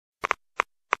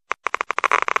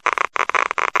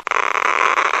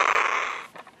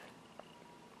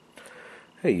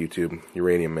Hey YouTube,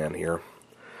 Uranium Man here.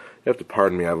 You have to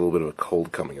pardon me, I have a little bit of a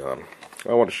cold coming on.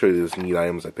 I want to show you these neat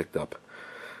items I picked up.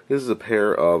 This is a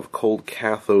pair of cold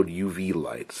cathode UV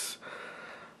lights.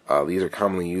 These are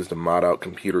commonly used to mod out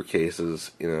computer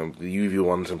cases. The UV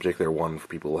ones in particular, one for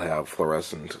people who have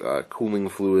fluorescent cooling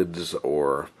fluids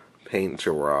or paint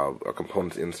or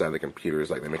components inside the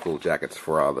computers, like they make little jackets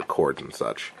for the cords and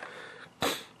such.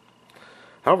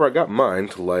 However, I got mine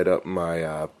to light up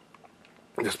my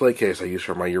display case I use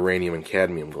for my uranium and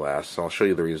cadmium glass, so I'll show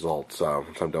you the results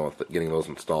once I'm done with getting those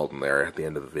installed in there at the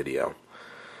end of the video.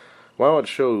 What I want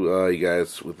to show you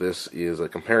guys with this is a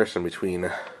comparison between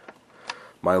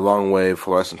my long-wave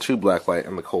fluorescent tube blacklight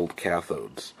and the cold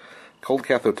cathodes. Cold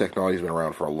cathode technology has been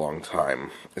around for a long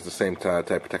time. It's the same type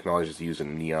of technology that's used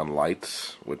in neon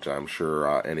lights, which I'm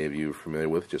sure any of you are familiar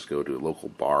with. Just go to a local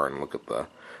bar and look at the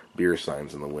beer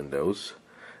signs in the windows,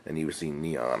 and you see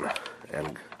neon,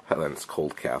 and then it's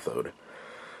cold cathode.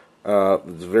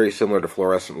 It's very similar to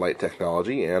fluorescent light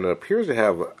technology, and it appears to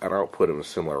have an output in a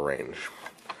similar range.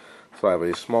 So I have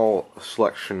a small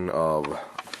selection of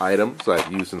items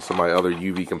I've used in some of my other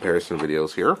UV comparison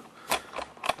videos here.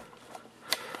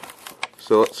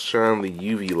 So let's shine the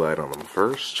UV light on them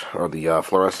first, or the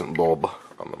fluorescent bulb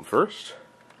on them first.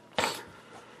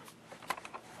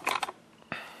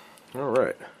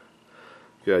 Alright.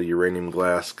 Got a uranium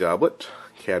glass goblet,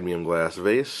 cadmium glass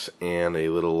vase, and a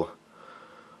little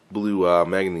blue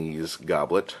manganese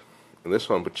goblet. And this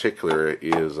one in particular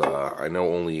is, I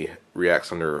know, only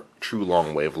reacts under true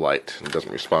long wave light and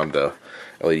doesn't respond to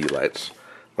LED lights.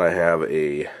 I have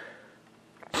a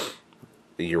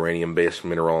uranium based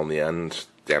mineral on the end,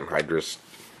 anhydrous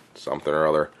something or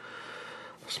other,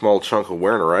 a small chunk of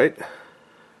wernerite,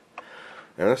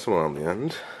 and this one on the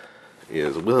end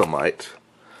is willemite,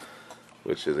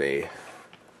 which is a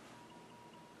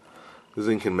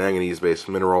zinc and manganese based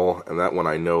mineral, and that one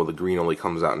I know the green only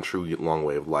comes out in true long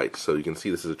wave light, so you can see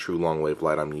this is a true long wave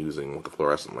light I'm using with the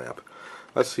fluorescent lamp.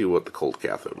 Let's see what the cold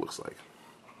cathode looks like.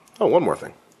 Oh, one more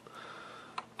thing.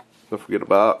 Don't forget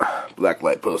about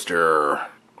Blacklight poster.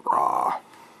 Raw.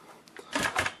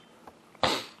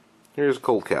 Here's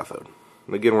cold cathode.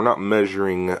 And again, we're not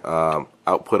measuring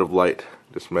output of light,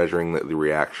 just measuring the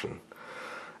reaction.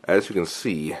 As you can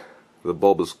see, the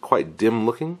bulb is quite dim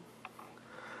looking.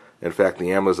 In fact,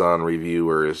 the Amazon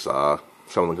reviewers, some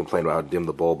of them complained about how dim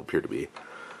the bulb appeared to be.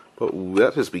 But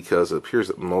that is because it appears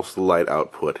that most of the light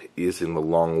output is in the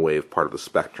long wave part of the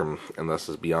spectrum, and thus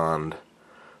is beyond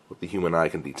what the human eye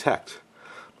can detect.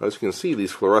 But as you can see,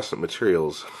 these fluorescent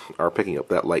materials are picking up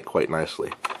that light quite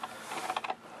nicely.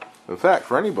 In fact,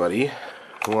 for anybody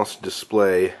who wants to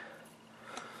display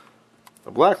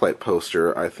a blacklight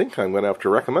poster, I think I'm going to have to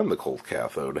recommend the cold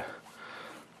cathode.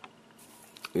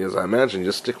 Because I imagine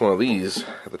just stick one of these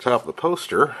at the top of the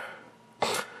poster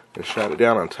and shine it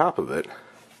down on top of it.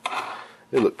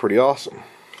 They look pretty awesome.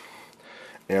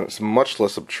 And it's much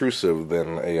less obtrusive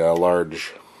than a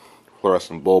large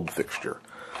fluorescent bulb fixture.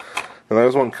 And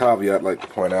there's one caveat I'd like to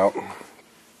point out.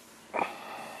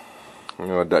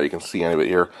 I doubt you can see any of it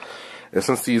here. And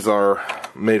since these are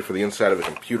made for the inside of a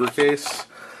computer case,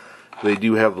 they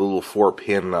do have the little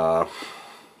 4-pin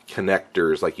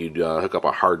connectors like you'd hook up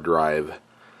a hard drive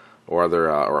or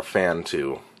a fan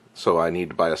to. So I need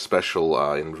to buy a special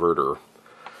inverter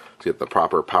to get the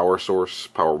proper power source,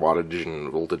 power wattage, and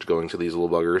voltage going to these little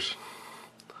buggers.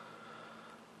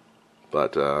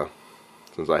 But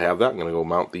since I have that, I'm going to go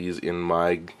mount these in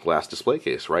my glass display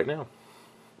case right now.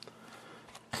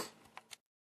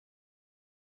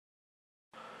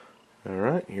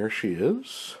 Alright, here she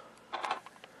is.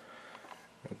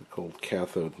 Got the cold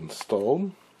cathode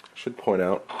installed. I should point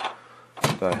out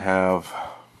that I have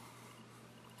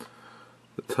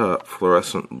the top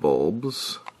fluorescent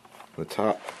bulbs. The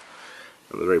top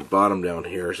and the very bottom down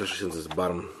here, especially since this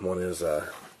bottom one is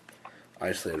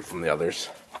isolated from the others.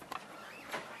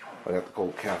 I got the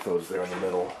cold cathodes there in the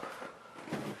middle.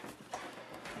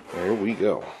 There we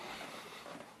go.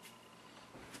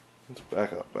 Let's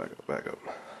back up, back up, back up.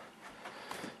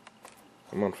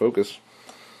 Come on, focus.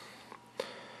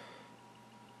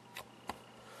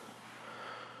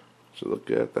 So look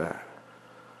at that.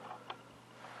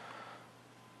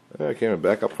 I can't even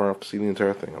back up far enough to see the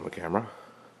entire thing on the camera.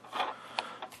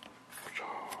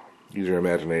 Use your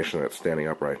imagination. That's standing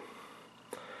upright.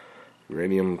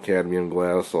 Uranium, cadmium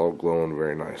glass, all glowing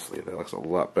very nicely. That looks a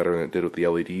lot better than it did with the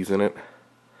LEDs in it.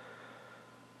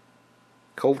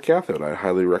 Cold cathode, I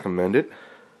highly recommend it.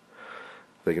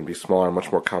 They can be smaller and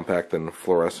much more compact than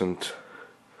fluorescent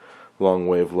long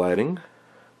wave lighting.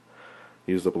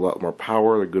 Use up a lot more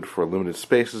power. They're good for limited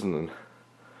spaces and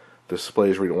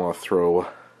displays where you don't want to throw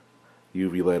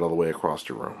UV light all the way across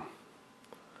the room.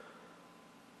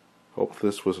 Hope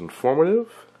this was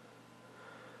informative,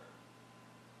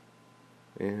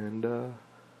 and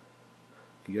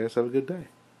you guys have a good day.